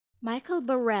Michael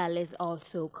Burrell is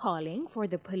also calling for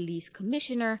the police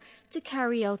commissioner to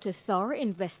carry out a thorough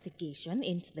investigation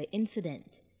into the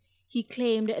incident. He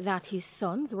claimed that his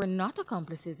sons were not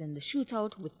accomplices in the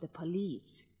shootout with the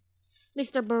police.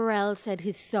 Mr. Burrell said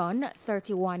his son,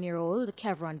 31-year-old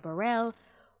Kevron Burrell,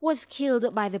 was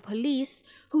killed by the police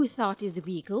who thought his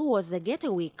vehicle was the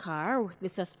getaway car with the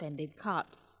suspended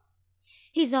cops.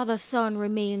 His other son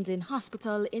remains in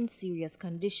hospital in serious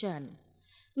condition.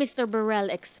 Mr. Burrell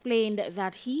explained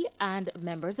that he and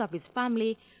members of his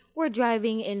family were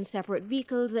driving in separate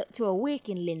vehicles to a wake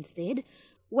in Linstead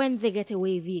when the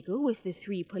getaway vehicle with the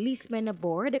 3 policemen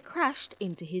aboard crashed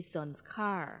into his son's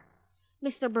car.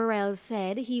 Mr. Burrell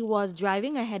said he was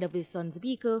driving ahead of his son's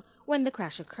vehicle when the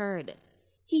crash occurred.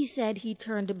 He said he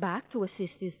turned back to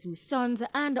assist his 2 sons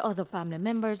and other family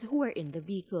members who were in the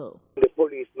vehicle. The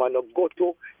policeman go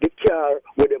to the car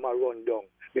where them are run down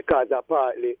because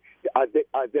apparently, as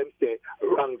them say,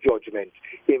 wrong judgment.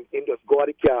 Him just go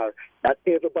to the car and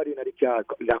everybody in the car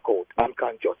knock out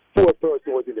unconscious. 4 persons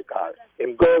was in the car.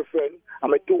 Him girlfriend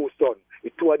and my 2 sons.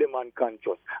 The 2 of them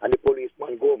unconscious. And the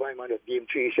policeman go by him and just give him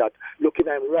 3 shots. Look on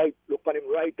him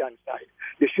right hand side.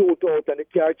 The shootout and the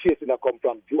car chasing that come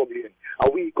from Dublin.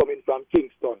 And we coming from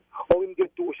Kingston. How him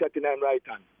get 2 shots in him right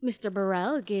hand? Mr.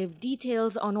 Burrell gave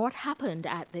details on what happened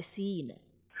at the scene.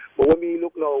 But when me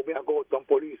look now, me I go some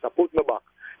police, I put me back.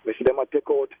 Me see them a take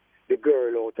out the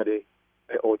girl out of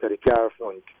the car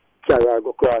front. Carry her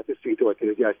go across the street out to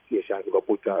the gas station to go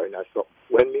put her in a stop.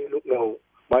 When me look now,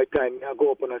 by time me I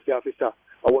go up and I say, officer,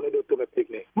 I want to do to my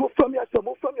picnic. Move from here, sir,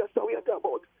 what you talk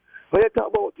about? What you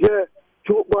talk about? Yeah,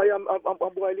 shoot boy, I'm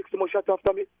boy lick some shot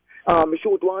after me. Me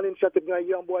shoot 1 in shot at me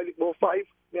and boy lick about 5.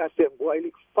 Me I say, boy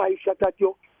lick 5 shot at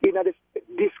you. In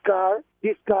this car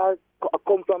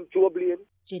come from Dublin.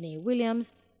 Jenny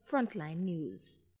Williams, Frontline News.